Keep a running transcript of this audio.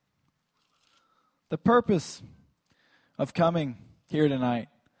The purpose of coming here tonight,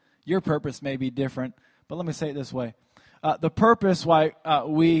 your purpose may be different, but let me say it this way. The purpose why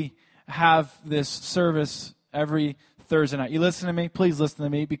we have this service every Thursday night. You listen to me? Please listen to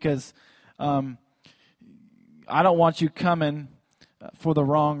me, because I don't want you coming for the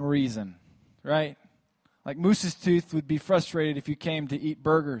wrong reason, right? Like Moose's Tooth would be frustrated if you came to eat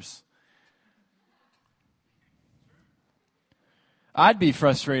burgers. I'd be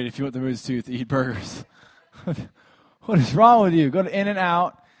frustrated if you went to Moose's Tooth to eat burgers. What is wrong with you? Go to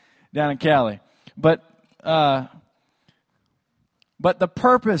In-N-Out down in Cali. But the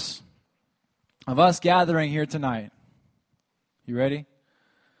purpose of us gathering here tonight, you ready?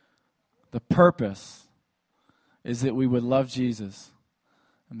 The purpose is that we would love Jesus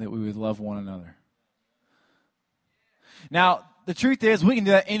and that we would love one another. Now, the truth is, we can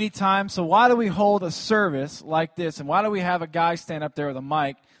do that anytime, so why do we hold a service like this, and why do we have a guy stand up there with a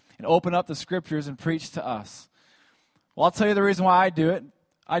mic and open up the scriptures and preach to us? Well, I'll tell you the reason why I do it.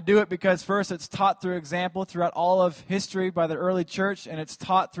 I do it because, first, it's taught through example throughout all of history by the early church, and it's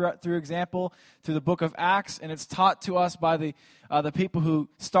taught through example through the book of Acts, and it's taught to us by the people who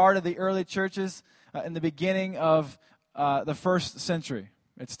started the early churches in the beginning of the first century.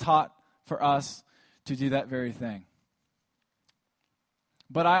 It's taught for us to do that very thing.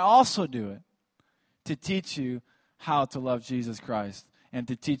 But I also do it to teach you how to love Jesus Christ and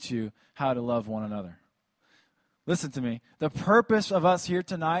to teach you how to love one another. Listen to me. The purpose of us here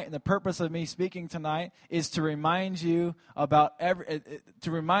tonight and the purpose of me speaking tonight is to remind you about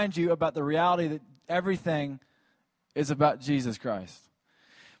the reality that everything is about Jesus Christ.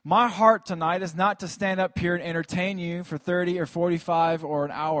 My heart tonight is not to stand up here and entertain you for 30 or 45 or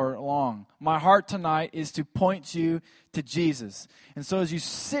an hour long. My heart tonight is to point you to Jesus. And so as you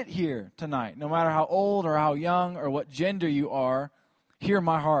sit here tonight, no matter how old or how young or what gender you are, hear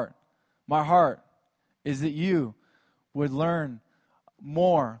my heart. My heart is that you would learn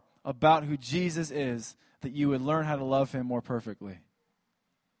more about who Jesus is, that you would learn how to love him more perfectly.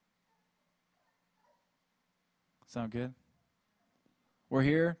 Sound good? We're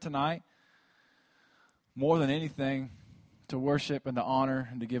here tonight, more than anything, to worship and to honor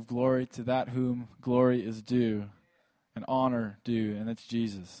and to give glory to that whom glory is due and honor due, and that's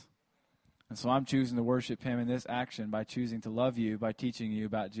Jesus. And so I'm choosing to worship him in this action by choosing to love you, by teaching you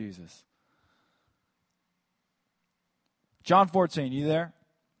about Jesus. John 14, you there?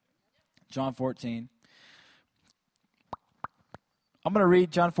 John 14. I'm going to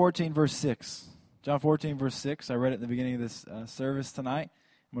read John 14, verse 6. John 14, verse 6. I read it at the beginning of this service tonight.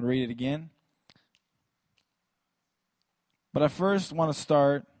 I'm going to read it again. But I first want to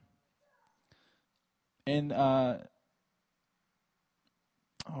start in,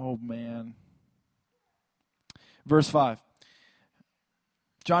 verse 5.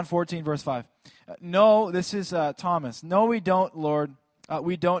 John 14, verse 5. No, this is Thomas. No, we don't, Lord.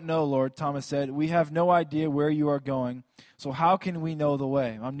 We don't know, Lord, Thomas said. We have no idea where you are going, so how can we know the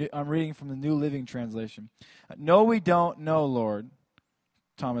way? I'm reading from the New Living Translation. No, we don't know, Lord,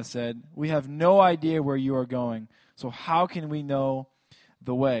 Thomas said. We have no idea where you are going, so how can we know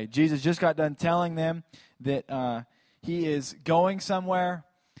the way? Jesus just got done telling them that he is going somewhere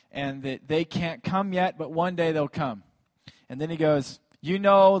and that they can't come yet, but one day they'll come. And then he goes, you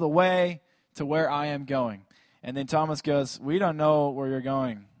know the way to where I am going. And then Thomas goes, we don't know where you're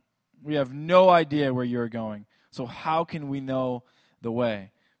going. We have no idea where you're going. So how can we know the way?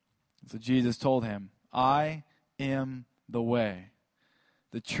 So Jesus told him, I am the way,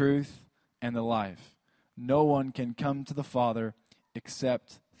 the truth, and the life. No one can come to the Father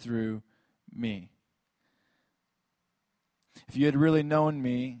except through me. If you had really known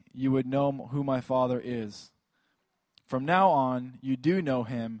me, you would know who my Father is. From now on, you do know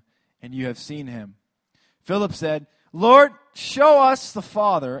him, and you have seen him. Philip said, Lord, show us the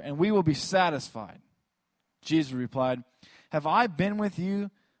Father, and we will be satisfied. Jesus replied, have I been with you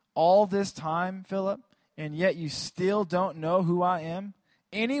all this time, Philip, and yet you still don't know who I am?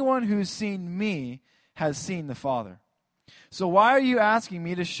 Anyone who's seen me has seen the Father. So why are you asking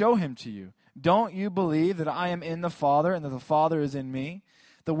me to show him to you? Don't you believe that I am in the Father and that the Father is in me?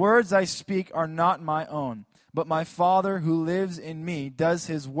 The words I speak are not my own, but my Father who lives in me does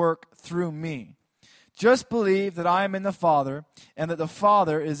his work through me. Just believe that I am in the Father and that the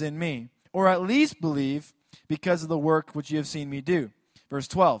Father is in me, or at least believe because of the work which you have seen me do. Verse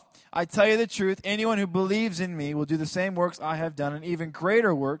 12, I tell you the truth, anyone who believes in me will do the same works I have done and even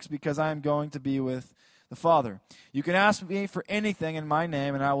greater works because I am going to be with the Father. You can ask me for anything in my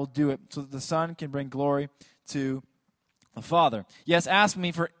name and I will do it so that the Son can bring glory to the Father. Yes, ask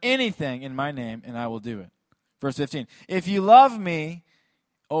me for anything in my name and I will do it. Verse 15, if you love me,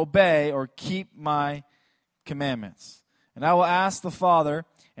 obey or keep my commandments. And I will ask the Father,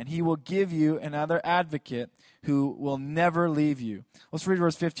 and he will give you another advocate who will never leave you. Let's read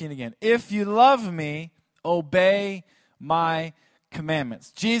verse 15 again. If you love me, obey my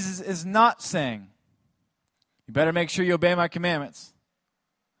commandments. Jesus is not saying, you better make sure you obey my commandments.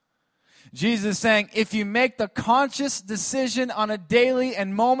 Jesus is saying, if you make the conscious decision on a daily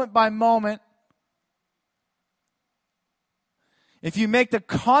and moment by moment, if you make the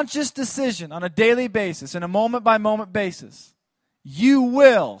conscious decision on a daily basis and a moment by moment basis, you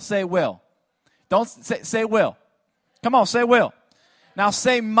will, say will. Don't say will. Come on, say will. Now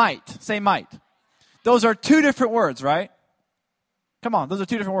say might. Say might. Those are two different words, right? Come on, those are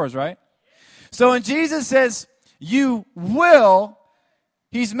two different words, right? So when Jesus says, you will,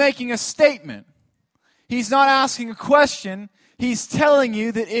 he's making a statement. He's not asking a question. He's telling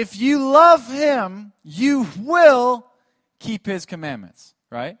you that if you love him, you will keep his commandments,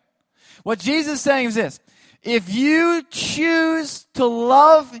 right? What Jesus is saying is this. If you choose to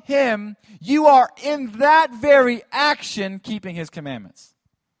love him, you are in that very action keeping his commandments.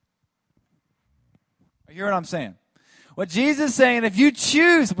 You hear what I'm saying? What Jesus is saying, if you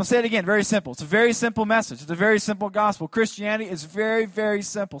choose, I'm going to say it again, very simple. It's a very simple message. It's a very simple gospel. Christianity is very, very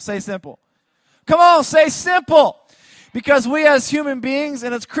simple. Say simple. Come on, say simple. Because we as human beings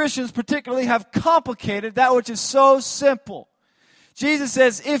and as Christians particularly have complicated that which is so simple. Jesus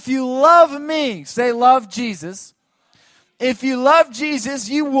says, if you love me, say love Jesus. If you love Jesus,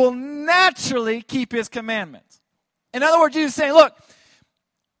 you will naturally keep his commandments. In other words, Jesus is saying, look,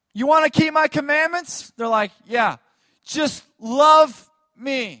 you want to keep my commandments? They're like, yeah, just love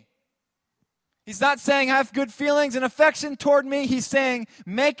me. He's not saying have good feelings and affection toward me. He's saying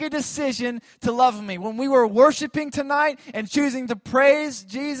make a decision to love me. When we were worshiping tonight and choosing to praise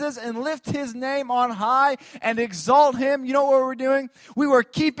Jesus and lift his name on high and exalt him, you know what we were doing? We were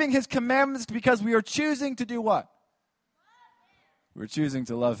keeping his commandments because we were choosing to do what? We were choosing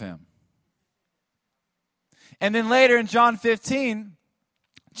to love him. And then later in John 15,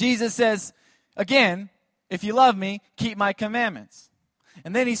 Jesus says, again, if you love me, keep my commandments.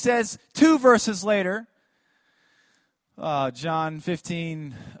 And then he says, 2 verses later, John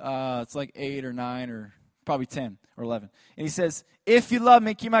 15, it's like 8 or 9 or probably 10 or 11. And he says, if you love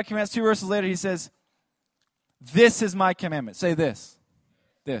me, keep my commandments. 2 verses later, he says, this is my commandment. Say this.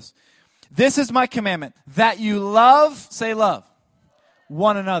 This. This is my commandment, that you love, say love,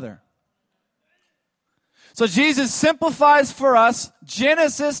 one another. So Jesus simplifies for us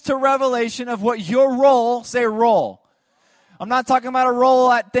Genesis to Revelation of what your role, say role. I'm not talking about a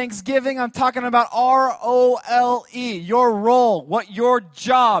role at Thanksgiving. I'm talking about R-O-L-E, your role, what your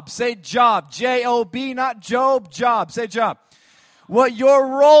job, say job, J-O-B, not Job, job, say job. What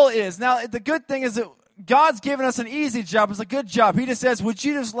your role is. Now, the good thing is that God's given us an easy job. It's a good job. He just says, would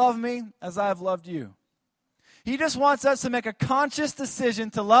you just love me as I have loved you? He just wants us to make a conscious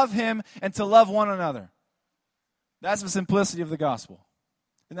decision to love him and to love one another. That's the simplicity of the gospel.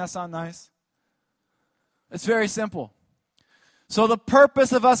 Doesn't that sound nice? It's very simple. So the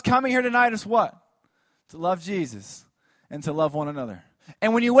purpose of us coming here tonight is what? To love Jesus and to love one another.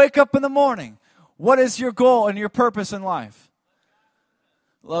 And when you wake up in the morning, what is your goal and your purpose in life?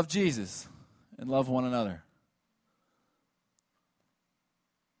 Love Jesus and love one another.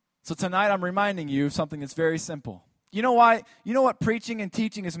 So tonight I'm reminding you of something that's very simple. You know why? You know what preaching and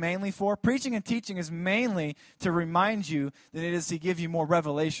teaching is mainly for? Preaching and teaching is mainly to remind you that it is to give you more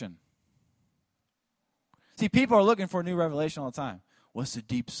revelation. See, people are looking for new revelation all the time. What's the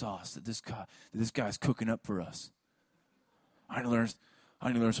deep sauce that this guy's cooking up for us? I need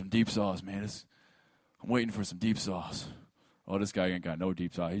to learn some deep sauce, man. I'm waiting for some deep sauce. Oh, this guy ain't got no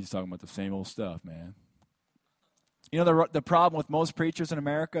deep sauce. He's talking about the same old stuff, man. You know, the problem with most preachers in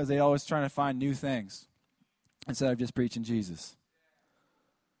America is they're always trying to find new things instead of just preaching Jesus.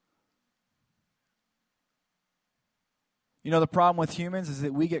 You know, the problem with humans is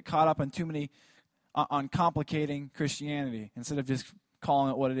that we get caught up in too many on complicating Christianity instead of just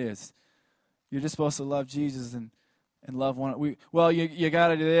calling it what it is. You're just supposed to love Jesus and love one. You got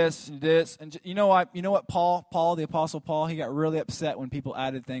to do this. And you know what? You know what? Paul, the Apostle Paul, he got really upset when people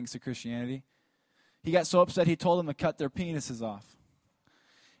added things to Christianity. He got so upset he told them to cut their penises off.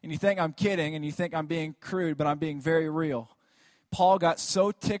 And you think I'm kidding, and you think I'm being crude, but I'm being very real. Paul got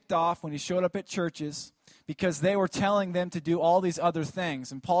so ticked off when he showed up at churches because they were telling them to do all these other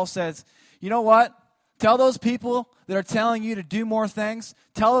things. And Paul says, you know what? Tell those people that are telling you to do more things,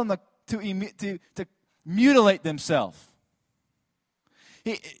 tell them to mutilate themselves.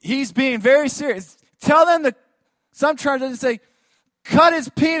 He's being very serious. Tell them to, some translations say, cut his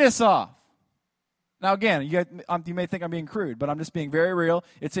penis off. Now, again, you may think I'm being crude, but I'm just being very real.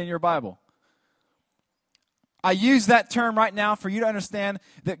 It's in your Bible. I use that term right now for you to understand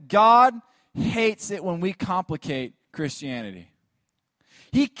that God hates it when we complicate Christianity.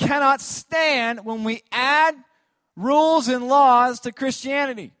 He cannot stand when we add rules and laws to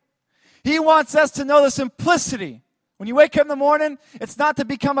Christianity. He wants us to know the simplicity. When you wake up in the morning, it's not to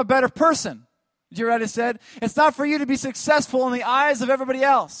become a better person. Did you hear what I said? It's not for you to be successful in the eyes of everybody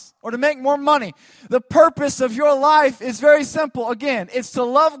else or to make more money. The purpose of your life is very simple. Again, it's to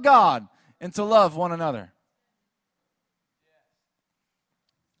love God and to love one another.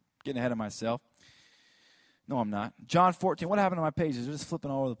 Getting ahead of myself. No, I'm not. John 14. What happened to my pages? They're just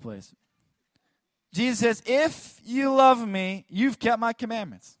flipping all over the place. Jesus says, if you love me, you've kept my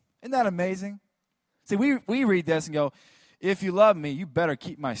commandments. Isn't that amazing? See, we read this and go, if you love me, you better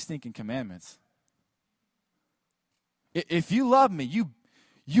keep my stinking commandments. If you love me, you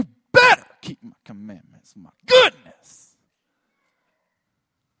better keep my commandments. My goodness.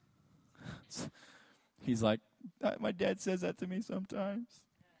 He's like, my dad says that to me sometimes.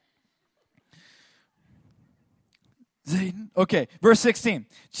 Zayden. Okay, verse 16.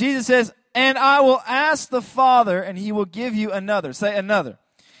 Jesus says, and I will ask the Father, and he will give you another. Say another.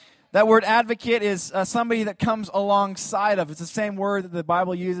 That word advocate is somebody that comes alongside of. It's the same word that the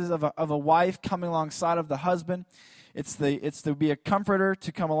Bible uses of a wife coming alongside of the husband. It's to be a comforter,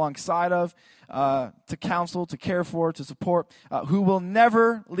 to come alongside of, to counsel, to care for, to support, who will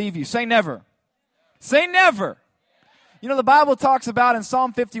never leave you. Say never. Say never. You know, the Bible talks about in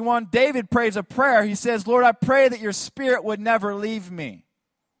Psalm 51, David prays a prayer. He says, Lord, I pray that your spirit would never leave me.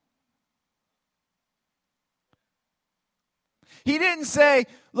 He didn't say,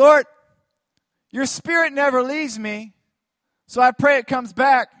 Lord, your spirit never leaves me, so I pray it comes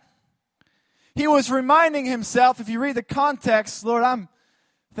back. He was reminding himself, if you read the context, Lord, I'm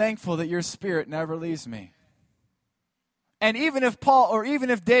thankful that your spirit never leaves me. And even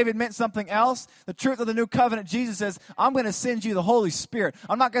if David meant something else, the truth of the new covenant, Jesus says, I'm going to send you the Holy Spirit.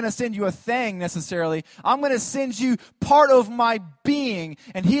 I'm not going to send you a thing necessarily. I'm going to send you part of my being,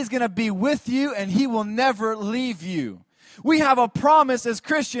 and he's going to be with you, and he will never leave you. We have a promise as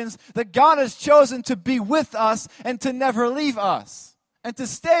Christians that God has chosen to be with us and to never leave us and to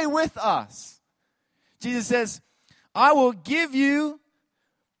stay with us. Jesus says, I will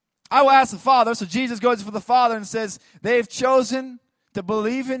ask the Father. So Jesus goes for the Father and says, they've chosen to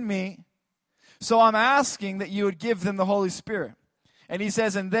believe in me, so I'm asking that you would give them the Holy Spirit. And he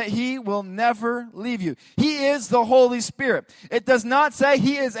says, and that he will never leave you. He is the Holy Spirit. It does not say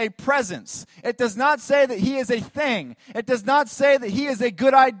he is a presence. It does not say that he is a thing. It does not say that he is a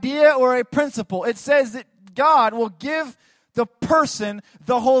good idea or a principle. It says that God will give the person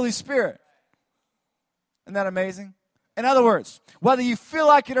the Holy Spirit. Isn't that amazing? In other words, whether you feel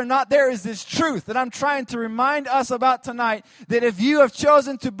like it or not, there is this truth that I'm trying to remind us about tonight, that if you have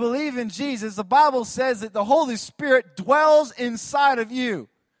chosen to believe in Jesus, the Bible says that the Holy Spirit dwells inside of you,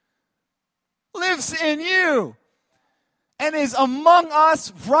 lives in you, and is among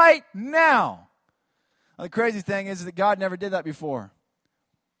us right now. Now, the crazy thing is that God never did that before.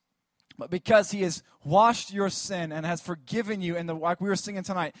 But because he has washed your sin and has forgiven you, and like we were singing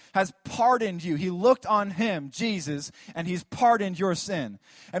tonight, has pardoned you. He looked on him, Jesus, and he's pardoned your sin.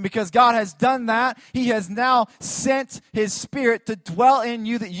 And because God has done that, he has now sent his Spirit to dwell in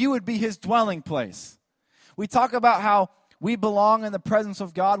you, that you would be his dwelling place. We talk about how we belong in the presence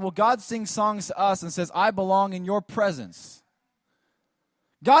of God. Well, God sings songs to us and says, I belong in your presence.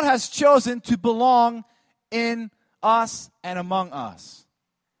 God has chosen to belong in us and among us.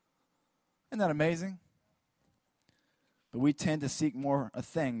 Isn't that amazing? But we tend to seek more a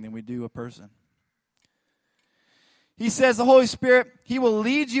thing than we do a person. He says the Holy Spirit, he will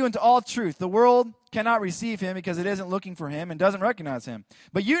lead you into all truth. The world cannot receive him because it isn't looking for him and doesn't recognize him.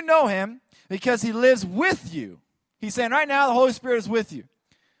 But you know him because he lives with you. He's saying right now the Holy Spirit is with you.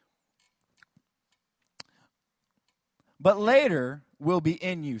 But later will be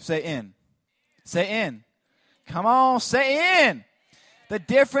in you. Say in. Say in. Come on, say in. The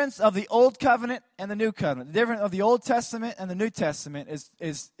difference of the Old Covenant and the New Covenant, the difference of the Old Testament and the New Testament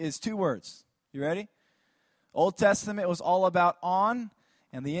is two words. You ready? Old Testament was all about on,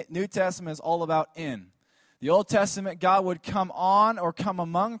 and the New Testament is all about in. The Old Testament, God would come on or come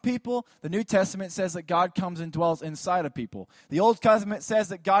among people. The New Testament says that God comes and dwells inside of people. The Old Testament says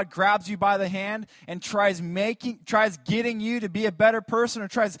that God grabs you by the hand and tries getting you to be a better person, or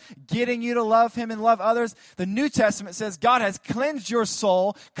tries getting you to love him and love others. The New Testament says God has cleansed your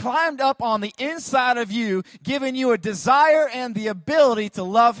soul, climbed up on the inside of you, given you a desire and the ability to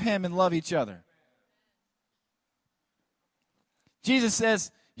love him and love each other. Jesus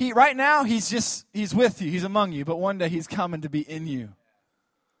says, right now, he's with you. He's among you. But one day he's coming to be in you.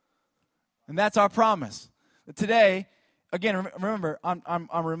 And that's our promise. But today, again, remember, I'm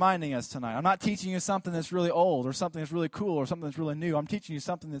reminding us tonight. I'm not teaching you something that's really old or something that's really cool or something that's really new. I'm teaching you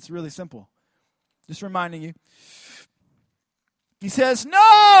something that's really simple. Just reminding you. He says,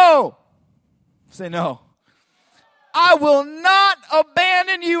 no! Say no. I will not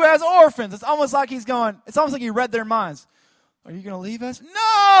abandon you as orphans. It's almost like it's almost like he read their minds. Are you going to leave us?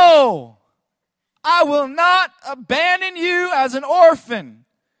 No! I will not abandon you as an orphan.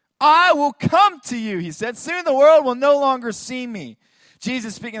 I will come to you, he said. Soon the world will no longer see me.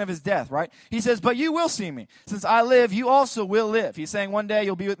 Jesus speaking of his death, right? He says, but you will see me. Since I live, you also will live. He's saying one day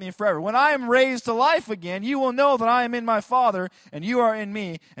you'll be with me forever. When I am raised to life again, you will know that I am in my Father, and you are in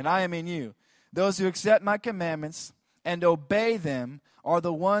me, and I am in you. Those who accept my commandments and obey them are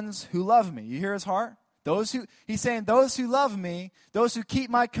the ones who love me. You hear his heart? He's saying, those who love me, those who keep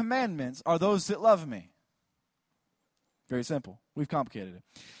my commandments are those that love me. Very simple. We've complicated it.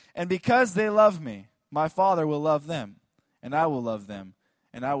 And because they love me, my Father will love them, and I will love them,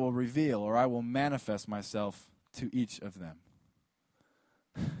 and I will reveal, or I will manifest myself to each of them.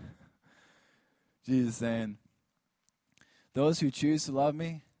 Jesus saying, those who choose to love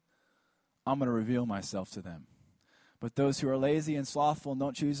me, I'm going to reveal myself to them. But those who are lazy and slothful and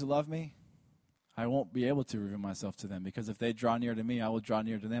don't choose to love me, I won't be able to reveal myself to them, because if they draw near to me, I will draw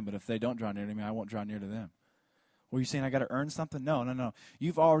near to them. But if they don't draw near to me, I won't draw near to them. Were you saying I got to earn something? No.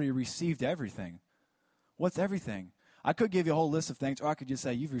 You've already received everything. What's everything? I could give you a whole list of things, or I could just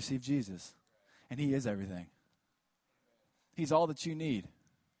say you've received Jesus, and he is everything. He's all that you need.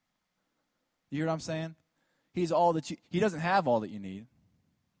 You hear what I'm saying? He doesn't have all that you need.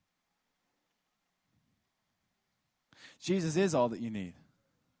 Jesus is all that you need.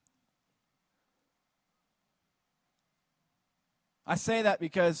 I say that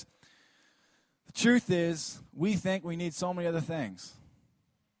because the truth is, we think we need so many other things.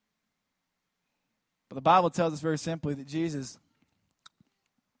 But the Bible tells us very simply that Jesus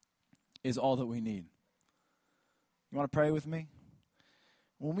is all that we need. You want to pray with me?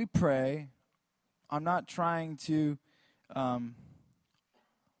 When we pray, I'm not trying to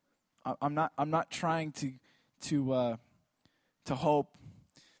to hope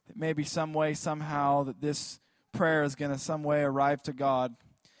that maybe some way, somehow, that this prayer is going to some way arrive to God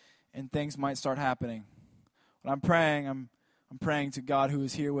and things might start happening. When I'm praying to God who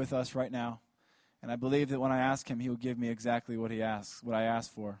is here with us right now. And I believe that when I ask him, he will give me exactly what I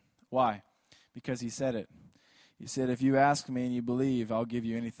asked for. Why? Because he said it. He said, if you ask me and you believe, I'll give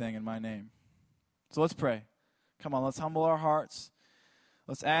you anything in my name. So let's pray. Come on, let's humble our hearts.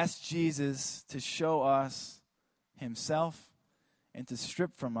 Let's ask Jesus to show us himself and to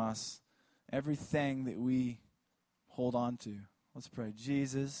strip from us everything that we hold on to. Let's pray.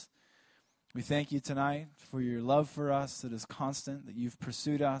 Jesus, we thank you tonight for your love for us that is constant, that you've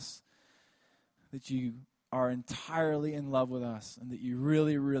pursued us, that you are entirely in love with us, and that you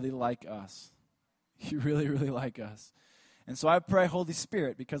really, really like us. You really, really like us. And so I pray, Holy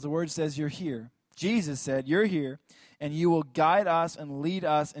Spirit, because the word says you're here. Jesus said, you're here, and you will guide us and lead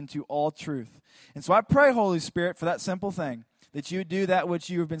us into all truth. And so I pray, Holy Spirit, for that simple thing, that you do that which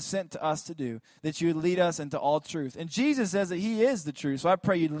you have been sent to us to do, that you lead us into all truth. And Jesus says that he is the truth, so I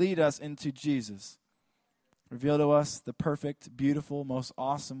pray you lead us into Jesus. Reveal to us the perfect, beautiful, most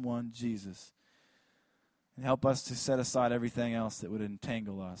awesome one, Jesus. And help us to set aside everything else that would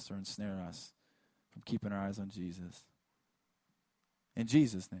entangle us or ensnare us from keeping our eyes on Jesus. In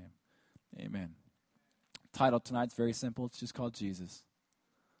Jesus' name, amen. Title tonight's very simple. It's just called Jesus.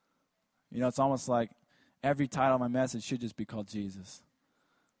 You know, it's almost like every title of my message should just be called Jesus.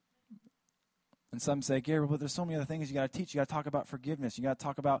 And some say, Gabriel, but there's so many other things you got to teach. You got to talk about forgiveness. You got to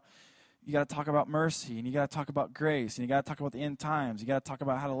talk about mercy, and you got to talk about grace, and you got to talk about the end times. You got to talk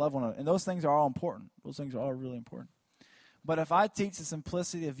about how to love one another. And those things are all important. Those things are all really important. But if I teach the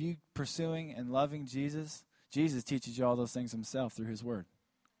simplicity of you pursuing and loving Jesus, Jesus teaches you all those things himself through his word.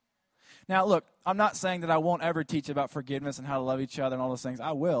 Now, look, I'm not saying that I won't ever teach about forgiveness and how to love each other and all those things.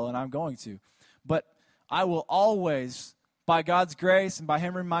 I will, and I'm going to. But I will always, by God's grace and by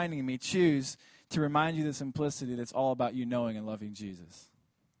him reminding me, choose to remind you the simplicity that's all about you knowing and loving Jesus.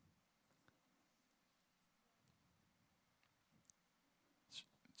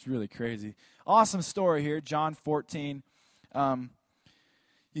 It's really crazy. Awesome story here, John 14.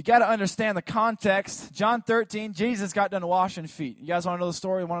 You got to understand the context. John 13, Jesus got done washing feet. You guys want to know the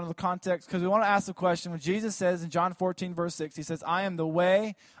story? Want to know the context? Because we want to ask the question. When Jesus says in John 14, verse 6, he says, I am the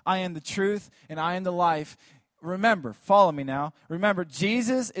way, I am the truth, and I am the life. remember, follow me now. Remember,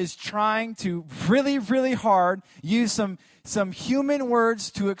 Jesus is trying to really, really hard use some human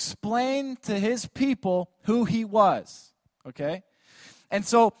words to explain to his people who he was. Okay? And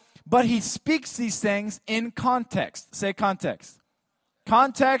so, but he speaks these things in context. Say context.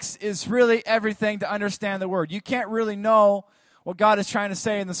 Context is really everything to understand the word. You can't really know what God is trying to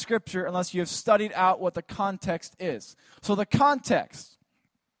say in the scripture unless you have studied out what the context is. So the context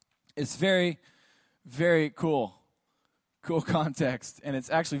is very, very cool. Cool context. And it's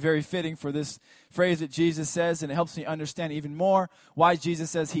actually very fitting for this phrase that Jesus says, and it helps me understand even more why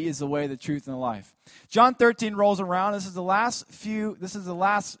Jesus says he is the way, the truth, and the life. John 13 rolls around. This is the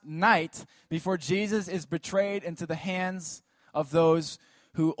last night before Jesus is betrayed into the hands of those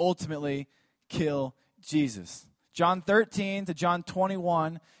who ultimately kill Jesus. John 13 to John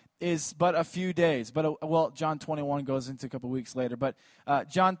 21 is but a few days. John 21 goes into a couple weeks later. But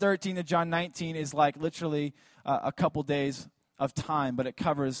John 13 to John 19 is like literally a couple days of time, but it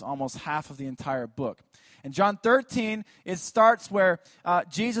covers almost half of the entire book. In John 13, it starts where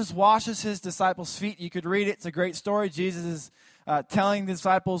Jesus washes his disciples' feet. You could read it. It's a great story. Jesus is telling the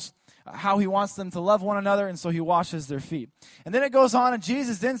disciples how he wants them to love one another, and so he washes their feet. And then it goes on, and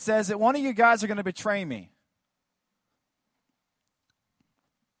Jesus then says that one of you guys are going to betray me.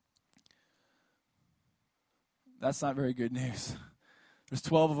 That's not very good news. There's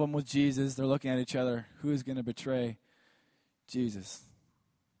 12 of them with Jesus. They're looking at each other. Who is going to betray Jesus?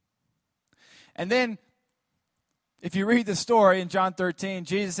 And then, if you read the story in John 13,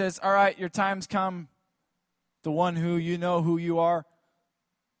 Jesus says, all right, your time's come. The one who you know who you are,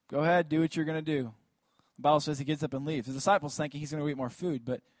 go ahead, do what you're going to do. The Bible says he gets up and leaves. The disciples thinking he's going to eat more food,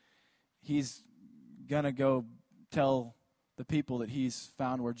 but he's going to go tell the people that he's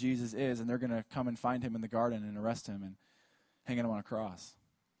found where Jesus is, and they're going to come and find him in the garden and arrest him and hang him on a cross.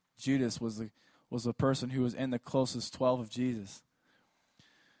 Judas was the person who was in the closest 12 of Jesus.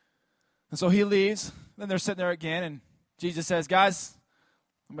 And so he leaves. Then they're sitting there again, and Jesus says, guys,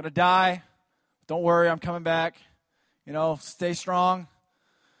 I'm going to die. Don't worry, I'm coming back. Stay strong. And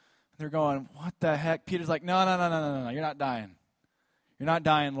they're going, what the heck? Peter's like, no, you're not dying. You're not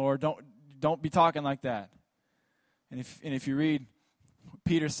dying, Lord. Don't be talking like that. And if you read what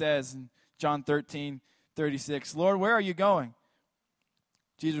Peter says in John 13:36, Lord, where are you going?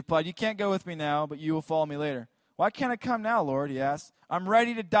 Jesus replied, you can't go with me now, but you will follow me later. Why can't I come now, Lord? He asked. I'm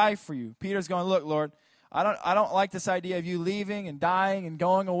ready to die for you. Peter's going, look, Lord, I don't like this idea of you leaving and dying and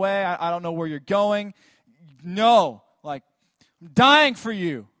going away. I don't know where you're going. No, I'm dying for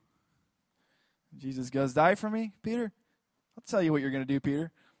you. Jesus goes, die for me, Peter? I'll tell you what you're going to do,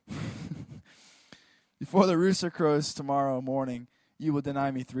 Peter. Before the rooster crows tomorrow morning, you will deny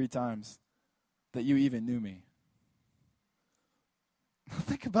me 3 times that you even knew me.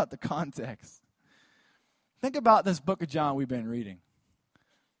 Think about the context. Think about this book of John we've been reading.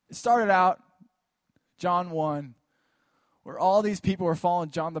 It started out, John 1, where all these people were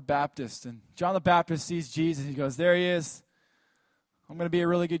following John the Baptist. And John the Baptist sees Jesus. He goes, there he is. I'm going to be a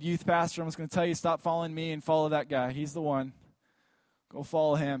really good youth pastor. I'm just going to tell you, stop following me and follow that guy. He's the one. Go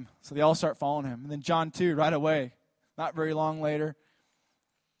follow him. So they all start following him. And then John 2, right away, not very long later,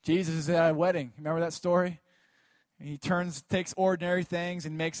 Jesus is at a wedding. Remember that story? And he takes ordinary things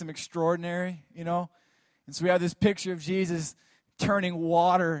and makes them extraordinary, And so we have this picture of Jesus turning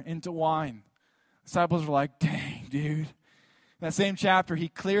water into wine. The disciples are like, dang, dude. In that same chapter, he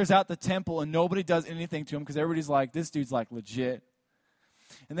clears out the temple and nobody does anything to him because everybody's like, this dude's legit.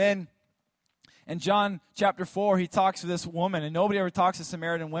 And then in John chapter 4, he talks to this woman, and nobody ever talks to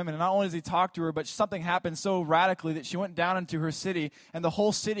Samaritan women. And not only does he talk to her, but something happened so radically that she went down into her city, and the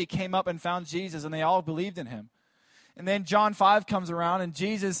whole city came up and found Jesus, and they all believed in him. And then John 5 comes around, and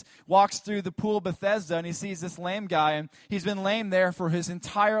Jesus walks through the pool of Bethesda, and he sees this lame guy, and he's been lame there for his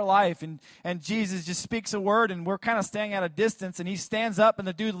entire life. And Jesus just speaks a word, and we're kind of staying at a distance, and he stands up, and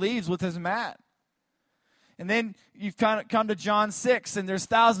the dude leaves with his mat. And then you've kind of come to John 6, and there's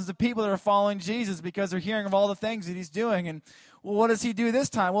thousands of people that are following Jesus because they're hearing of all the things that he's doing. And well, what does he do this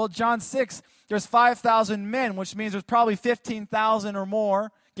time? Well, John 6, there's 5,000 men, which means there's probably 15,000 or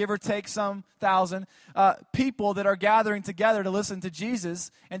more, give or take some thousand, people that are gathering together to listen to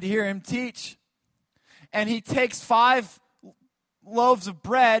Jesus and to hear him teach. And he takes 5 loaves of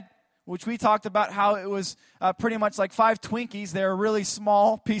bread, which we talked about how it was pretty much like 5 Twinkies. They're really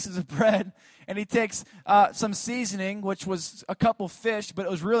small pieces of bread. And he takes some seasoning, which was a couple fish, but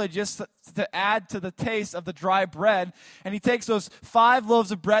it was really just to add to the taste of the dry bread. And he takes those 5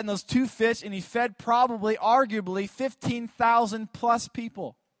 loaves of bread and those 2 fish, and he fed probably, arguably, 15,000 plus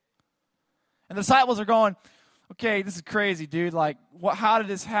people. And the disciples are going, okay, this is crazy, dude. Like, how did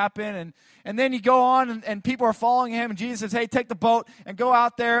this happen? And then you go on, and people are following him, and Jesus says, hey, take the boat and go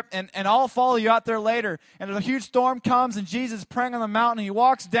out there, and I'll follow you out there later. And a huge storm comes, and Jesus is praying on the mountain, and he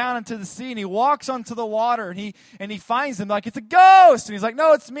walks down into the sea, and he walks onto the water, and he finds him like, it's a ghost. And he's like,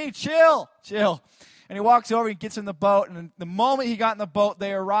 no, it's me. Chill. And he walks over, he gets in the boat, and the moment he got in the boat,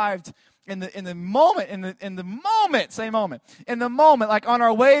 they arrived in the moment, like on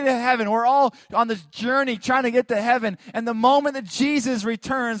our way to heaven. We're all on this journey trying to get to heaven. And the moment that Jesus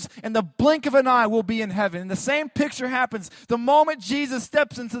returns, in the blink of an eye, we'll be in heaven. And the same picture happens. The moment Jesus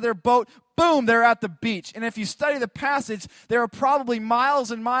steps into their boat, boom, they're at the beach. And if you study the passage, they are probably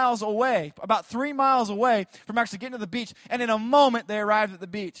miles and miles away, about 3 miles away from actually getting to the beach. And in a moment, they arrived at the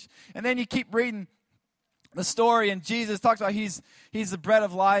beach. And then you keep reading the story, and Jesus talks about he's the bread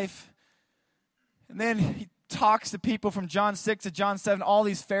of life. And then he talks to people from John 6 to John 7, all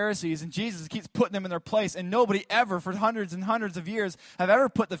these Pharisees, and Jesus keeps putting them in their place. And nobody ever, for hundreds and hundreds of years, have ever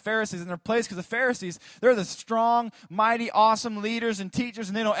put the Pharisees in their place, because the Pharisees, they're the strong, mighty, awesome leaders and teachers,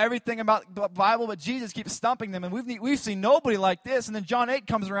 and they know everything about the Bible, but Jesus keeps stumping them. And we've seen nobody like this. And then John 8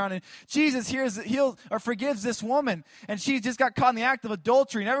 comes around, and Jesus forgives this woman, and she just got caught in the act of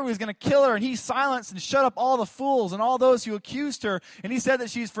adultery, and everybody's going to kill her, and he silenced and shut up all the fools and all those who accused her, and he said that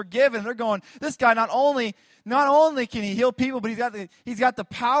she's forgiven. They're going, this guy not only can he heal people, but he's got the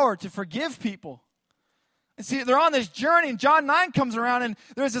power to forgive people. And see, they're on this journey, and John 9 comes around, and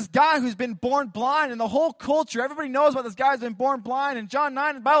there's this guy who's been born blind, and the whole culture, everybody knows about this guy who's been born blind. And John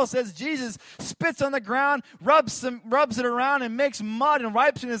 9, the Bible says Jesus spits on the ground, rubs it around, and makes mud and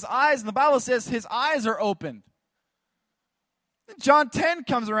wipes in his eyes, and the Bible says his eyes are opened. John 10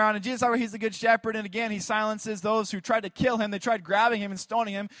 comes around, and Jesus, he's the good shepherd, and again, he silences those who tried to kill him. They tried grabbing him and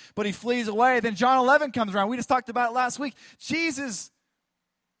stoning him, but he flees away. Then John 11 comes around. We just talked about it last week. Jesus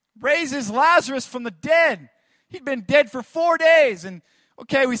raises Lazarus from the dead. He'd been dead for 4 days, and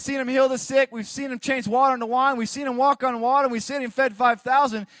okay, we've seen him heal the sick. We've seen him change water into wine. We've seen him walk on water. We've seen him fed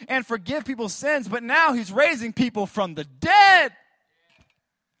 5,000 and forgive people's sins, but now he's raising people from the dead.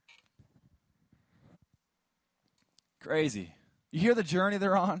 Crazy. You hear the journey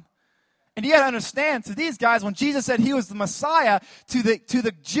they're on? And you got to understand, to these guys, when Jesus said he was the Messiah, to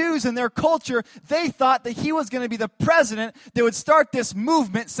the Jews and their culture, they thought that he was going to be the president that would start this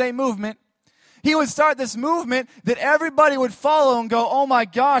movement, say movement. He would start this movement that everybody would follow and go, oh my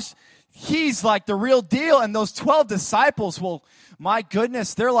gosh, he's like the real deal. And those 12 disciples, well, my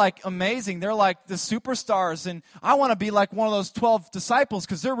goodness, they're like amazing. They're like the superstars. And I want to be like one of those 12 disciples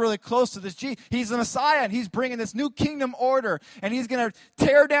because they're really close to this. He's the Messiah, and he's bringing this new kingdom order. And he's going to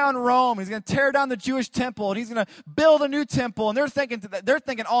tear down Rome. He's going to tear down the Jewish temple. And he's going to build a new temple. And they're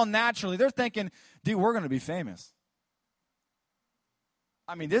thinking all naturally. They're thinking, dude, we're going to be famous.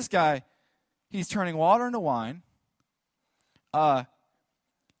 I mean, this guy, he's turning water into wine.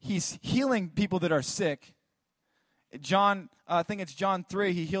 He's healing people that are sick. I think it's John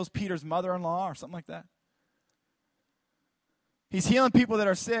 3, he heals Peter's mother-in-law or something like that. He's healing people that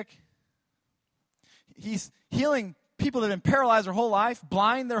are sick. He's healing people that have been paralyzed their whole life,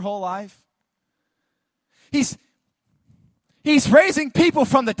 blind their whole life. He's raising people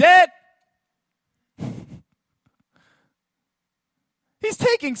from the dead. He's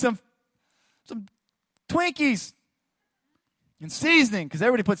taking some Twinkies and seasoning, because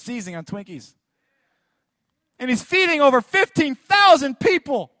everybody puts seasoning on Twinkies. And he's feeding over 15,000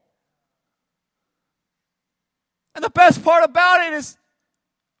 people. And the best part about it is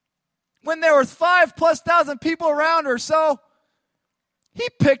when there was 5,000+ people around or so, he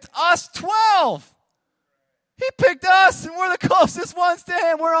picked us 12. He picked us, and we're the closest ones to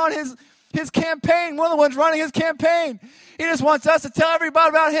him. We're on his campaign. We're the ones running his campaign. He just wants us to tell everybody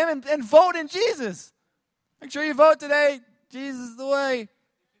about him and vote in Jesus. Make sure you vote today. Jesus is the way.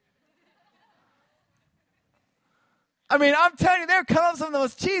 I mean, I'm telling you, they're coming up with some of the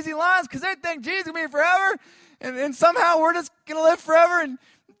most cheesy lines because they think Jesus is going to be forever, and somehow we're just going to live forever. And,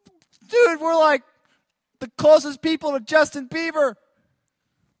 dude, we're like the closest people to Justin Bieber.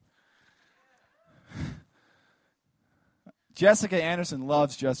 Jessica Anderson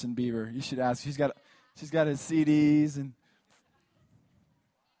loves Justin Bieber. You should ask. She's got his CDs and.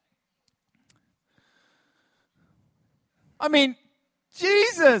 I mean,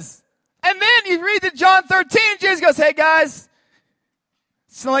 Jesus. And then you read the John 13, and Jesus goes, hey, guys,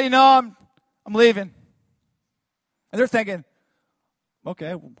 just to let you know, I'm leaving. And they're thinking,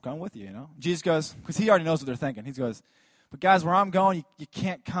 okay, we'll come with you, you know. Jesus goes, because he already knows what they're thinking. He goes, but guys, where I'm going, you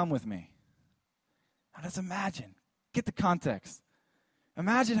can't come with me. Now, just imagine. Get the context.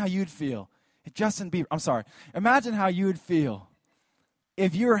 Imagine how you'd feel if imagine how you would feel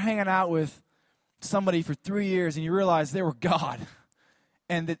if you were hanging out with somebody for 3 years and you realize they were God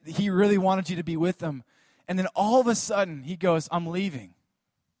and that he really wanted you to be with them. And then all of a sudden he goes, I'm leaving.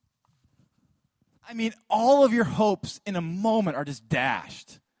 I mean, all of your hopes in a moment are just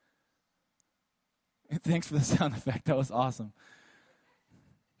dashed. Thanks for the sound effect. That was awesome.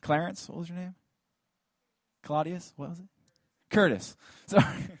 Clarence, what was your name? Claudius, what was it? Curtis.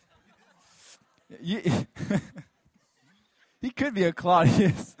 Sorry. He could be a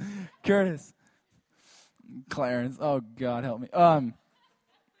Claudius. Curtis. Clarence. Oh, God, help me.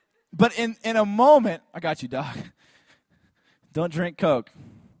 But in a moment, I got you, Doc. Don't drink Coke.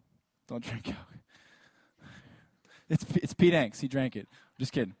 Don't drink Coke. It's Pete Hanks. He drank it.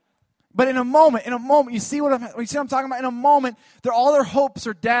 Just kidding. But in a moment, you see what I'm talking about? In a moment, all their hopes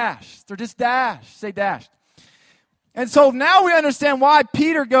are dashed. They're just dashed. Say dashed. And so now we understand why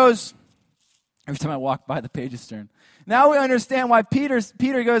Peter goes, every time I walk by, the pages turn. Now we understand why Peter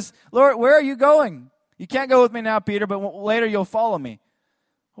goes, Lord, where are you going? You can't go with me now, Peter, but later you'll follow me.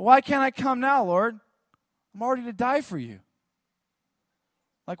 Why can't I come now, Lord? I'm already to die for you.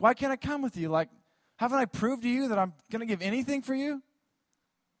 Like, why can't I come with you? Like, haven't I proved to you that I'm going to give anything for you?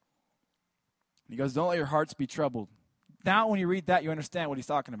 He goes, don't let your hearts be troubled. Now when you read that, you understand what he's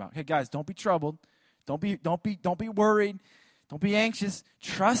talking about. Hey, guys, don't be troubled. Don't be worried. Don't be anxious.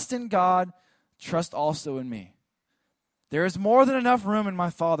 Trust in God. Trust also in me. There is more than enough room in my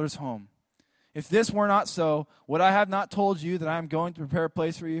Father's home. If this were not so, would I have not told you that I am going to prepare a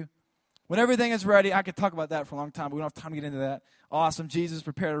place for you? When everything is ready, I could talk about that for a long time, but we don't have time to get into that. Awesome. Jesus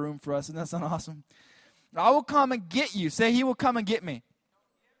prepared a room for us. Isn't that sound awesome? I will come and get you. Say, he will come and get me.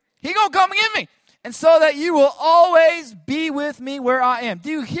 He gonna come and get me. And so that you will always be with me where I am. Do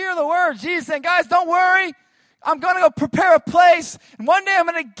you hear the words? Jesus saying, guys, don't worry. I'm going to go prepare a place. And one day I'm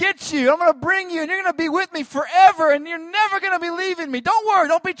going to get you. I'm going to bring you. And you're going to be with me forever. And you're never going to be leaving me. Don't worry.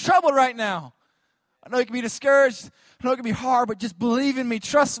 Don't be troubled right now. I know you can be discouraged. I know it can be hard. But just believe in me.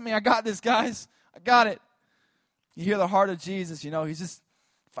 Trust me. I got this, guys. I got it. You hear the heart of Jesus. You know, he's just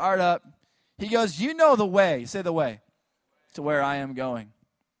fired up. He goes, you know the way. Say the way to where I am going.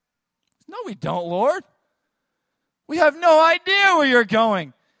 No, we don't, Lord. We have no idea where you're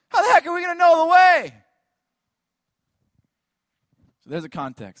going. How the heck are we going to know the way? So there's a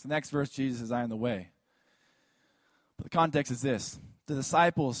context. The next verse, Jesus says, I am the way. But the context is this. The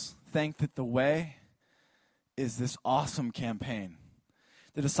disciples think that the way is this awesome campaign.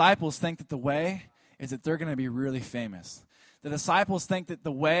 The disciples think that the way is that they're going to be really famous. The disciples think that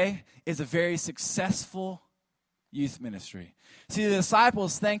the way is a very successful youth ministry. See, the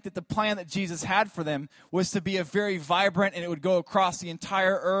disciples think that the plan that Jesus had for them was to be a very vibrant, and it would go across the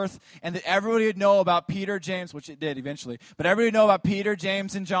entire earth, and that everybody would know about Peter, James, which it did eventually, but everybody would know about Peter,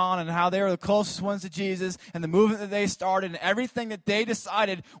 James, and John, and how they were the closest ones to Jesus, and the movement that they started, and everything that they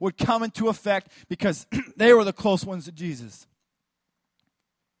decided would come into effect because they were the close ones to Jesus.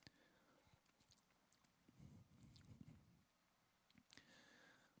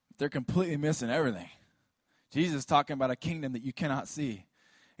 They're completely missing everything. Jesus is talking about a kingdom that you cannot see.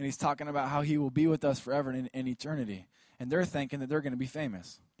 And he's talking about how he will be with us forever in eternity. And they're thinking that they're going to be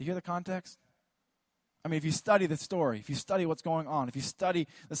famous. Do you hear the context? I mean, if you study the story, if you study what's going on, if you study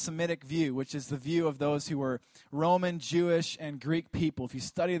the Semitic view, which is the view of those who were Roman, Jewish, and Greek people, if you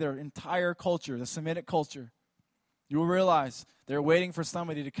study their entire culture, the Semitic culture, you will realize they're waiting for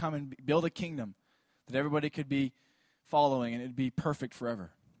somebody to come and build a kingdom that everybody could be following and it would be perfect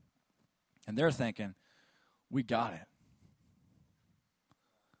forever. And they're thinking, we got it.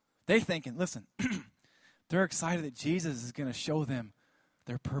 They're thinking, listen, they're excited that Jesus is going to show them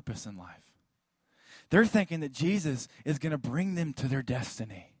their purpose in life. They're thinking that Jesus is going to bring them to their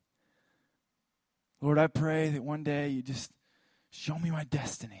destiny. Lord, I pray that one day you just show me my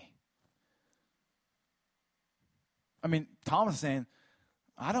destiny. I mean, Thomas is saying,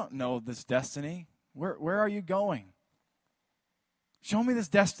 I don't know this destiny. Where are you going? Show me this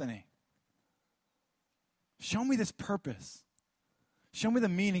destiny. Show me this purpose. Show me the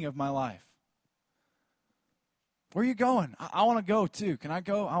meaning of my life. Where are you going? I want to go too. Can I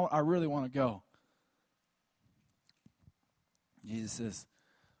go? I really want to go. Jesus says,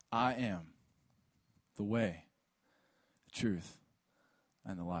 I am the way, the truth,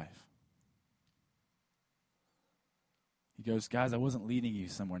 and the life. He goes, guys, I wasn't leading you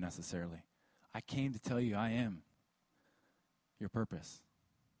somewhere necessarily. I came to tell you I am your purpose.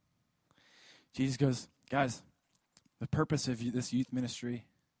 Jesus goes, guys, the purpose of this youth ministry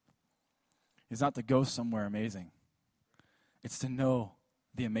is not to go somewhere amazing. It's to know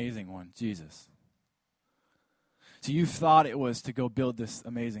the amazing one, Jesus. So you thought it was to go build this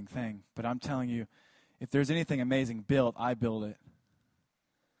amazing thing, but I'm telling you, if there's anything amazing built, I build it.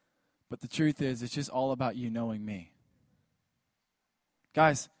 But the truth is, it's just all about you knowing me.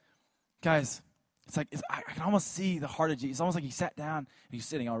 Guys, it's like I can almost see the heart of Jesus. It's almost like he sat down and he's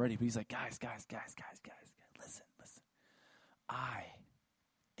sitting already, but he's like, guys, listen. I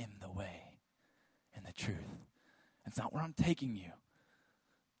am the way and the truth. It's not where I'm taking you.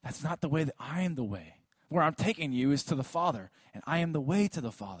 That's not the way that I am the way. Where I'm taking you is to the Father, and I am the way to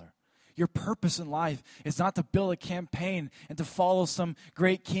the Father. Your purpose in life is not to build a campaign and to follow some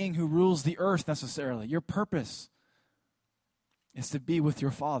great king who rules the earth necessarily. Your purpose is to be with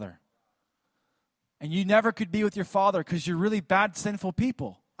your Father. And you never could be with your Father because you're really bad, sinful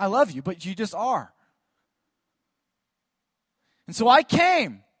people. I love you, but you just are. And so I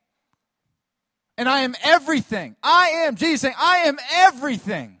came. And I am everything. Jesus saying, I am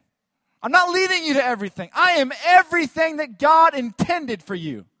everything. I'm not leading you to everything. I am everything that God intended for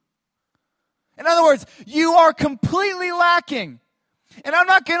you. In other words, you are completely lacking. And I'm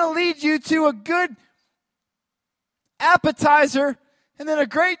not going to lead you to a good appetizer and then a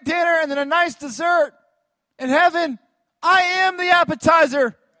great dinner and then a nice dessert. In heaven, I am the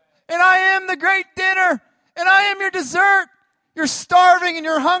appetizer and I am the great dinner and I am your dessert. You're starving and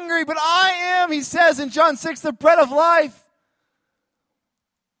you're hungry, but I am, he says in John 6, the bread of life.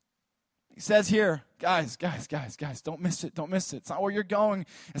 He says here, guys, don't miss it. It's not where you're going.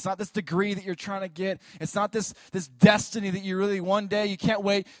 It's not this degree that you're trying to get. It's not this destiny that you really one day, you can't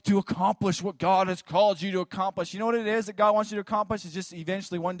wait to accomplish what God has called you to accomplish. You know what it is that God wants you to accomplish? It's just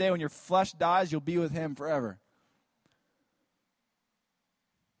eventually one day when your flesh dies, you'll be with him forever.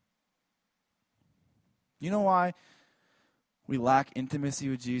 You know why we lack intimacy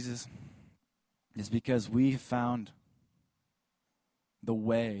with Jesus? Is because we found the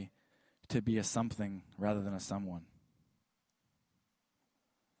way to be a something rather than a someone.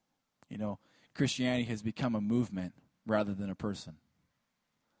 You know, Christianity has become a movement rather than a person.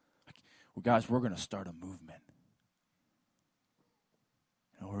 Well, guys, we're going to start a movement.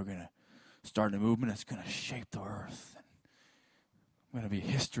 You know, we're going to start a movement that's going to shape the earth. I'm going to be a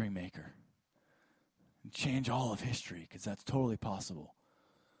history maker. And change all of history, because that's totally possible.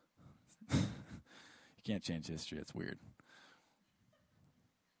 You can't change history. It's weird.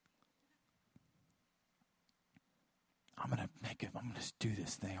 I'm going to do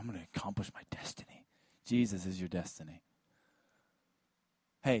this thing. I'm going to accomplish my destiny. Jesus is your destiny.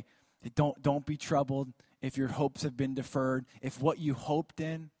 Hey, don't be troubled if your hopes have been deferred. If what you hoped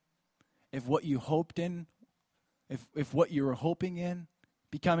in, if what you were hoping in,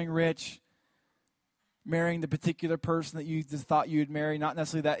 becoming rich, marrying the particular person that you just thought you'd marry, not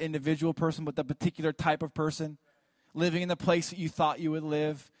necessarily that individual person, but the particular type of person, living in the place that you thought you would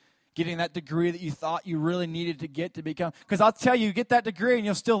live, getting that degree that you thought you really needed to get to become. Because I'll tell you, get that degree and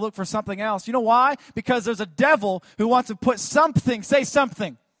you'll still look for something else. You know why? Because there's a devil who wants to put something,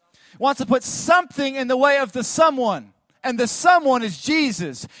 wants to put something in the way of the someone. And the someone is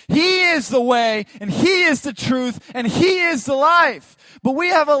Jesus. He is the way, and He is the truth, and He is the life. But we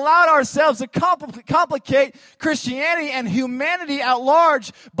have allowed ourselves to complicate Christianity and humanity at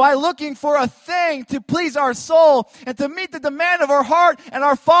large by looking for a thing to please our soul and to meet the demand of our heart. And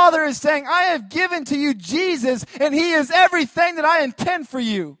our Father is saying, I have given to you Jesus, and He is everything that I intend for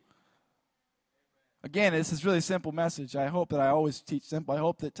you. Again, this is really a simple message. I hope that I always teach simple. I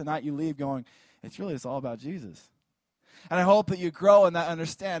hope that tonight you leave going, it's all about Jesus. And I hope that you grow in that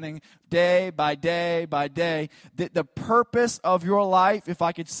understanding day by day by day, that the purpose of your life, if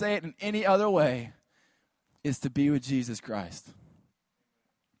I could say it in any other way, is to be with Jesus Christ.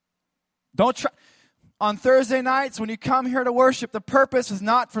 Don't try. On Thursday nights, when you come here to worship, the purpose is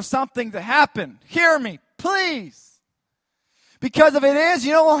not for something to happen. Hear me, please. Because if it is,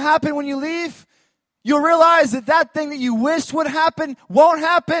 you know what will happen when you leave? You'll realize that thing that you wished would happen won't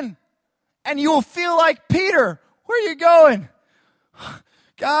happen. And you will feel like Peter. Where are you going?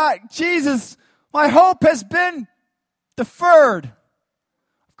 God, Jesus, my hope has been deferred.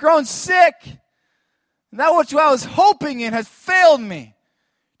 I've grown sick. And that which I was hoping in has failed me.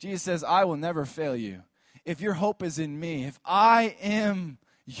 Jesus says, I will never fail you. If your hope is in me, if I am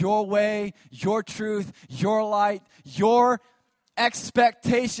your way, your truth, your light, your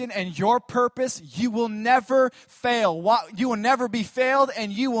expectation and your purpose, you will never fail. You will never be failed,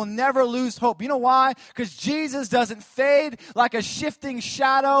 and you will never lose hope. You know why? Because Jesus doesn't fade like a shifting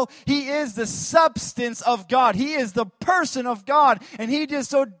shadow. He is the substance of God. He is the person of God, and He just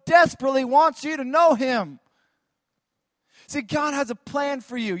so desperately wants you to know Him. See, God has a plan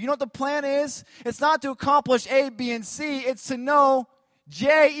for you. You know what the plan is? It's not to accomplish A, B, and C. It's to know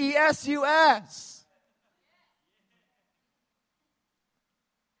Jesus.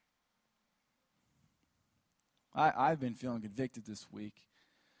 I've been feeling convicted this week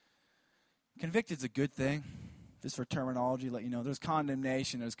Convicted's a good thing. Just for terminology, let you know. There's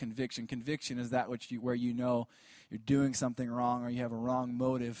condemnation, there's conviction. Conviction is that where you know you're doing something wrong or you have a wrong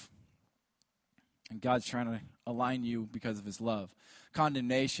motive. And God's trying to align you because of his love.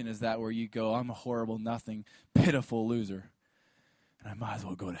 Condemnation is that where you go, I'm a horrible, nothing, pitiful loser. And I might as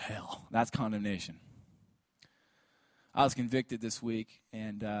well go to hell. That's condemnation. I was convicted this week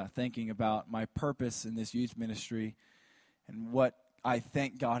and thinking about my purpose in this youth ministry and what I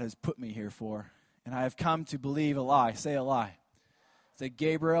think God has put me here for. And I have come to believe a lie. Say a lie. Say,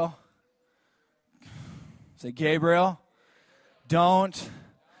 Gabriel. Say, Gabriel, don't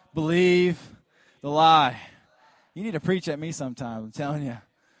believe the lie. You need to preach at me sometime, I'm telling you. I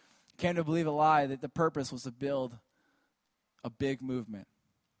came to believe a lie that the purpose was to build a big movement.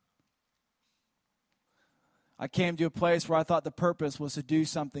 I came to a place where I thought the purpose was to do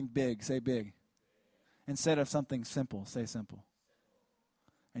something big. Say big. Instead of something simple. Say simple.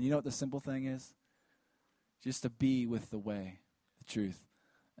 And you know what the simple thing is? Just to be with the way, the truth,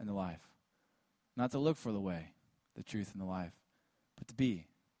 and the life. Not to look for the way, the truth, and the life, but to be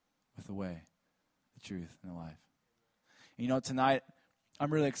with the way, the truth, and the life. And you know, tonight,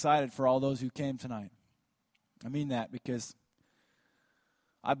 I'm really excited for all those who came tonight. I mean that because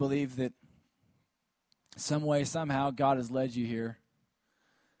I believe that some way, somehow, God has led you here.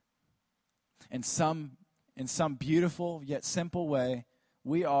 In some beautiful yet simple way,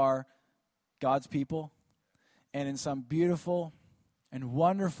 we are God's people. And in some beautiful and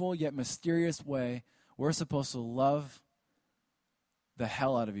wonderful yet mysterious way, we're supposed to love the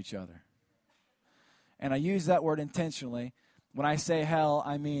hell out of each other. And I use that word intentionally. When I say hell,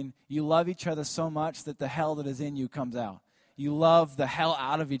 I mean you love each other so much that the hell that is in you comes out. You love the hell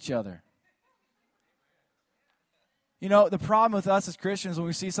out of each other. You know, the problem with us as Christians, when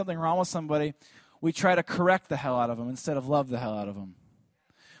we see something wrong with somebody, we try to correct the hell out of them instead of love the hell out of them.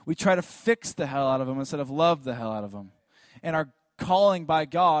 We try to fix the hell out of them instead of love the hell out of them. And our calling by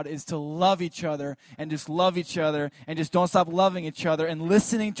God is to love each other and just love each other and just don't stop loving each other and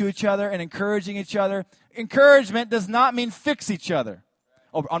listening to each other and encouraging each other. Encouragement does not mean fix each other.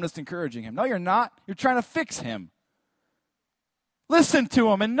 Oh, I'm just encouraging him. No, you're not. You're trying to fix him. Listen to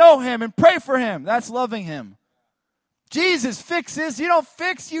him and know him and pray for him. That's loving him. Jesus fixes. You don't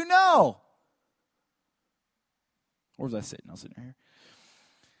fix, you know. Where was I sitting? I was sitting right here.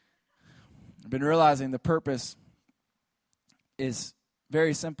 I've been realizing the purpose is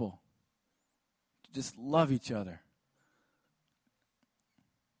very simple. Just love each other.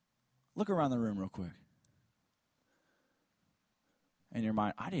 Look around the room real quick. In your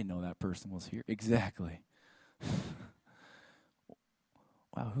mind, I didn't know that person was here. Exactly.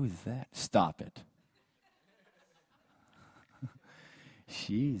 Wow, who is that? Stop it.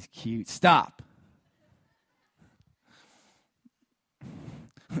 She's cute. Stop.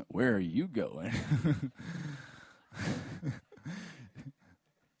 Where are you going?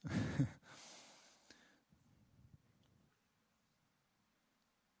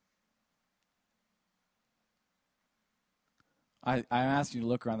 I asked you to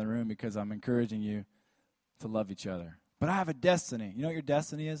look around the room because I'm encouraging you to love each other. But I have a destiny. You know what your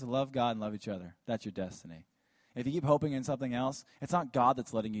destiny is? To love God and love each other. That's your destiny. If you keep hoping in something else, it's not God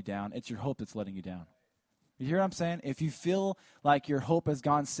that's letting you down. It's your hope that's letting you down. You hear what I'm saying? If you feel like your hope has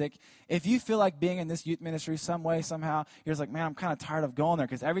gone sick, if you feel like being in this youth ministry some way, somehow, you're just like, man, I'm kind of tired of going there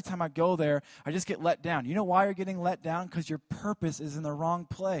because every time I go there, I just get let down. You know why you're getting let down? Because your purpose is in the wrong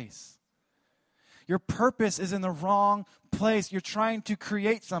place. Your purpose is in the wrong place. You're trying to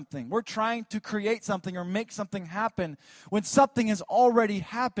create something. We're trying to create something or make something happen when something has already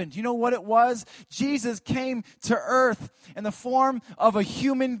happened. You know what it was? Jesus came to earth in the form of a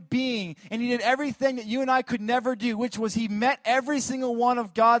human being, and he did everything that you and I could never do, which was he met every single one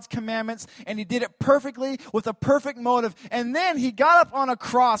of God's commandments, and he did it perfectly with a perfect motive. And then he got up on a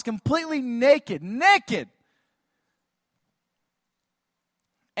cross completely naked.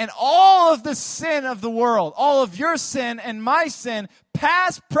 And all of the sin of the world, all of your sin and my sin,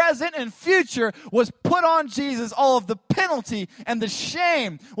 past, present, and future, was put on Jesus. All of the penalty and the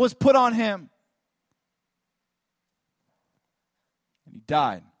shame was put on him. And he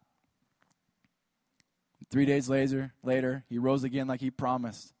died. 3 days later, he rose again like he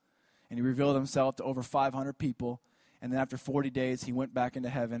promised. And he revealed himself to over 500 people. And then after 40 days, he went back into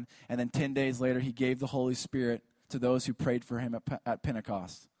heaven. And then 10 days later, he gave the Holy Spirit to those who prayed for him at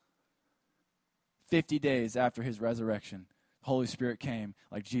Pentecost. 50 days after his resurrection, the Holy Spirit came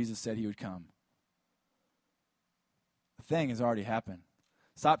like Jesus said he would come. The thing has already happened.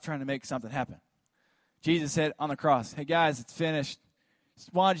 Stop trying to make something happen. Jesus said on the cross, hey guys, it's finished.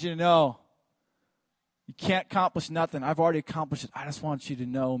 Just wanted you to know you can't accomplish nothing. I've already accomplished it. I just want you to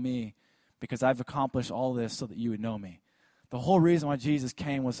know me. because I've accomplished all this so that you would know me. The whole reason why Jesus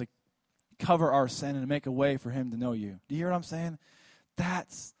came was to cover our sin and to make a way for him to know you. Do you hear what I'm saying?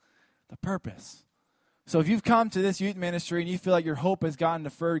 That's the purpose. So if you've come to this youth ministry and you feel like your hope has gotten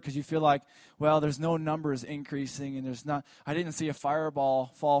deferred because you feel like, well, there's no numbers increasing and I didn't see a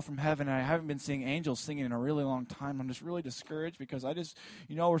fireball fall from heaven and I haven't been seeing angels singing in a really long time. I'm just really discouraged because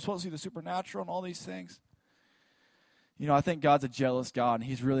we're supposed to see the supernatural and all these things. I think God's a jealous God, and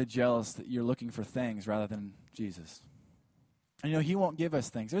he's really jealous that you're looking for things rather than Jesus. And he won't give us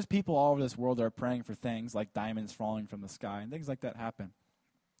things. There's people all over this world that are praying for things like diamonds falling from the sky and things like that happen.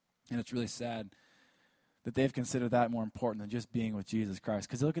 And it's really sad that they've considered that more important than just being with Jesus Christ.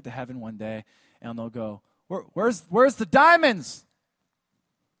 Because they'll look at the heaven one day and they'll go, where's the diamonds?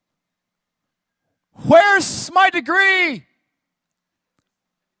 Where's my degree?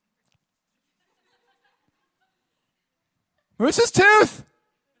 Where's his tooth?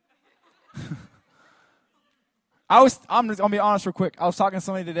 I'm just going to be honest real quick. I was talking to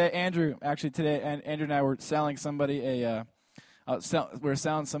somebody today, Andrew, and Andrew and I were selling somebody an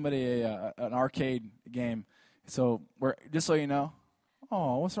arcade game. So just so you know,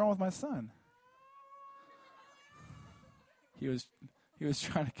 what's wrong with my son? He was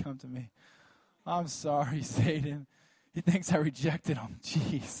trying to come to me. I'm sorry, Satan. He thinks I rejected him.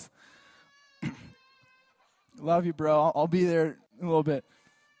 Jeez. Love you, bro. I'll be there in a little bit.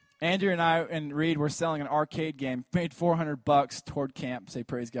 Andrew and I and Reed were selling an arcade game. Paid $400 toward camp. Say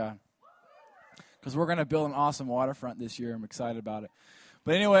praise God. Because we're going to build an awesome waterfront this year. I'm excited about it.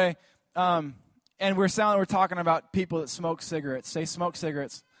 But anyway, and we're talking about people that smoke cigarettes. Say smoke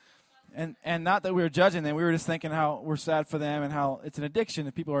cigarettes. And not that we were judging them. We were just thinking how we're sad for them and how it's an addiction.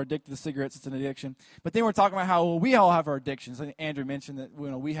 If people are addicted to cigarettes, it's an addiction. But then we're talking about how we all have our addictions. I think Andrew mentioned that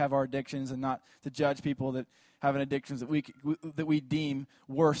we have our addictions and not to judge people that have an addictions that we deem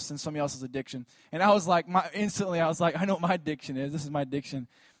worse than somebody else's addiction. And I was like, instantly I was like, I know what my addiction is. This is my addiction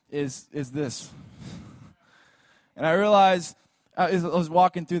is this. And I realized as I was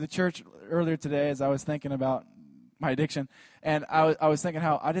walking through the church earlier today as I was thinking about my addiction, and I was thinking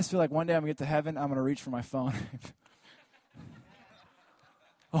how I just feel like one day I'm going to get to heaven, I'm going to reach for my phone.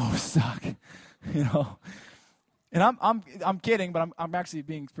 Suck. And I'm kidding, but I'm actually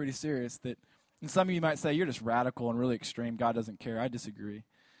being pretty serious that, and some of you might say, you're just radical and really extreme. God doesn't care. I disagree.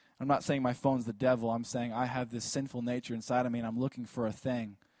 I'm not saying my phone's the devil. I'm saying I have this sinful nature inside of me, and I'm looking for a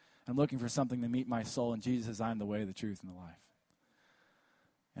thing. I'm looking for something to meet my soul, and Jesus says, I'm the way, the truth, and the life.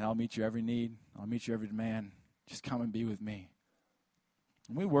 And I'll meet your every need. I'll meet your every demand. Just come and be with me.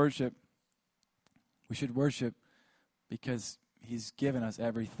 When we worship, we should worship because he's given us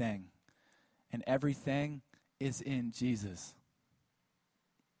everything. And everything is in Jesus.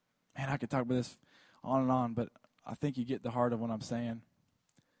 Man, I could talk about this on and on, but I think you get the heart of what I'm saying.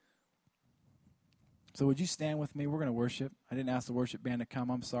 So would you stand with me? We're going to worship. I didn't ask the worship band to come.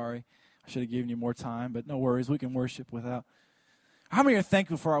 I'm sorry. I should have given you more time, but no worries. We can worship without. How many are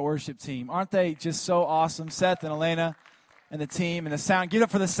thankful for our worship team? Aren't they just so awesome? Seth and Elena and the team and the sound. Give it up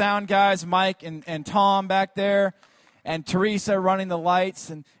for the sound guys, Mike and Tom back there, and Teresa running the lights.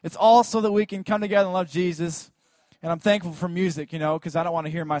 And it's all so that we can come together and love Jesus. And I'm thankful for music, because I don't want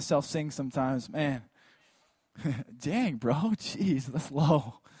to hear myself sing sometimes. Man, dang, bro. Jeez, that's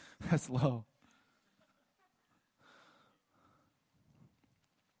low. That's low.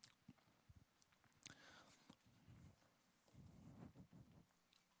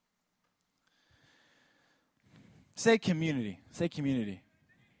 Say community. Say community.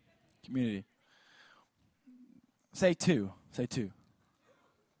 Community. Say two. Say two.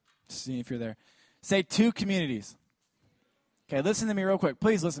 Just seeing if you're there. Say two communities. Okay, listen to me real quick.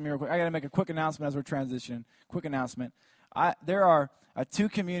 Please listen to me real quick. I got to make a quick announcement as we're transitioning. Quick announcement. There are two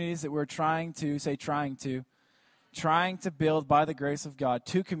communities that we're trying to build by the grace of God.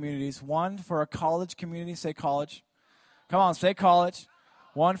 Two communities. One for a college community. Say college. Come on, say college.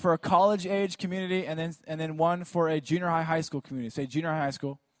 One for a college-age community, and then one for a junior high school community. Say junior high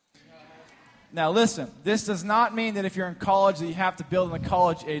school. Now listen, this does not mean that if you're in college that you have to build in the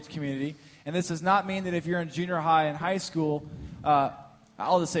college-age community. And this does not mean that if you're in junior high and high school,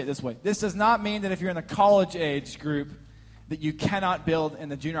 I'll just say it this way. This does not mean that if you're in the college-age group that you cannot build in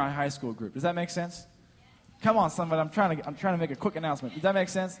the junior high school group. Does that make sense? Come on, somebody. I'm trying to make a quick announcement. Does that make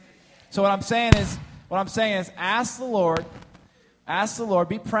sense? So what I'm saying is ask the Lord,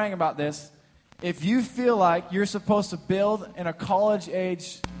 be praying about this. If you feel like you're supposed to build in a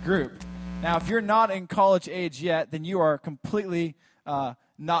college-age group. Now, if you're not in college age yet, then you are completely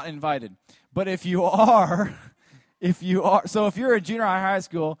not invited. But if you are, so if you're in junior high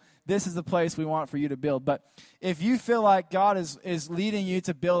school, this is the place we want for you to build. But if you feel like God is leading you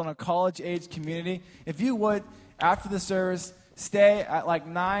to build in a college-age community, if you would, after the service, stay at like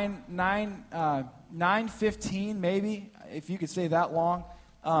 9:15 maybe, if you could stay that long.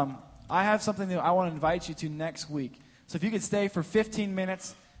 I have something that I want to invite you to next week. So if you could stay for 15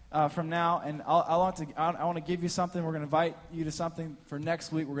 minutes from now, and I want to give you something. We're going to invite you to something for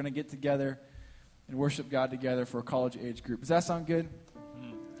next week. We're going to get together and worship God together for a college age group. Does that sound good?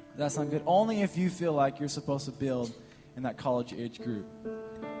 Does that sound good? Only if you feel like you're supposed to build in that college age group.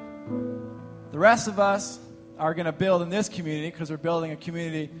 The rest of us are going to build in this community because we're building a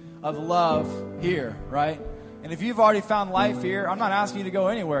community of love here, right? And if you've already found life here, I'm not asking you to go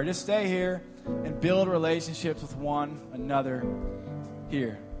anywhere. Just stay here and build relationships with one another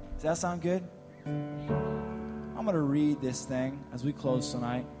here. Does that sound good? I'm going to read this thing as we close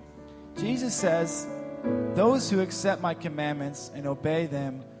tonight. Jesus says, "Those who accept my commandments and obey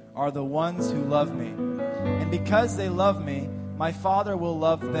them are the ones who love me. And because they love me, my Father will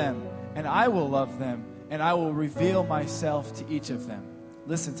love them, and I will love them, and I will reveal myself to each of them."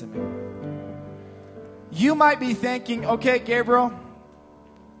 Listen to me. You might be thinking, okay, Gabriel,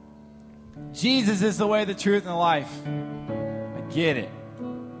 Jesus is the way, the truth, and the life. I get it.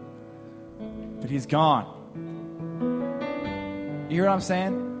 But he's gone. You hear what I'm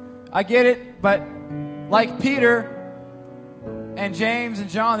saying? I get it, but like Peter and James and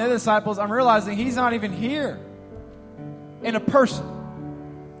John, the other disciples, I'm realizing he's not even here in a person.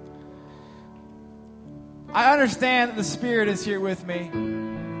 I understand that the Spirit is here with me,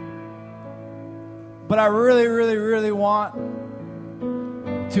 but I really, really, really want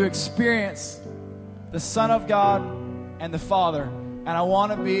to experience the Son of God and the Father, and I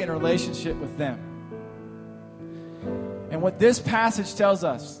want to be in a relationship with them. And what this passage tells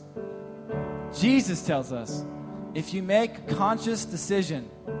us, Jesus tells us, if you make a conscious decision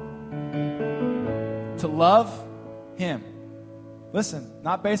to love Him, listen,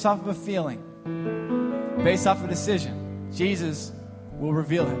 not based off of a feeling, based off of a decision, Jesus will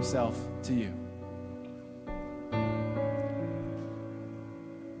reveal Himself to you.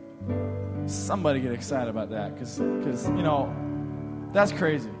 Somebody get excited about that, because you know, that's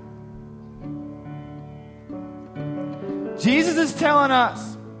crazy. Jesus is telling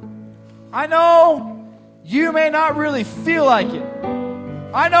us, I know you may not really feel like it.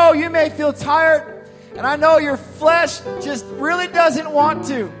 I know you may feel tired, and I know your flesh just really doesn't want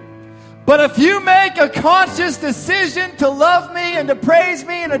to. But if you make a conscious decision to love me and to praise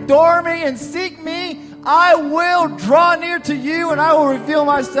me and adore me and seek me, I will draw near to you and I will reveal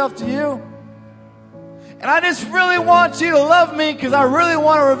myself to you. And I just really want you to love me because I really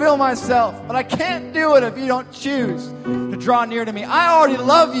want to reveal myself. But I can't do it if you don't choose to draw near to me. I already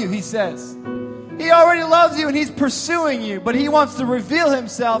love you, he says. He already loves you and he's pursuing you. But he wants to reveal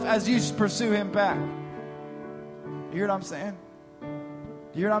himself as you pursue him back. You hear what I'm saying?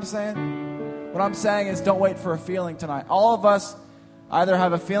 You hear what I'm saying? What I'm saying is don't wait for a feeling tonight. All of us either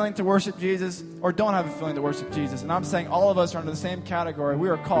have a feeling to worship Jesus or don't have a feeling to worship Jesus. And I'm saying all of us are under the same category. We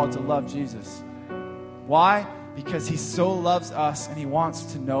are called to love Jesus. Why? Because he so loves us and he wants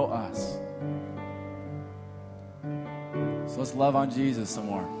to know us. So let's love on Jesus some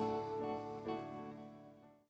more.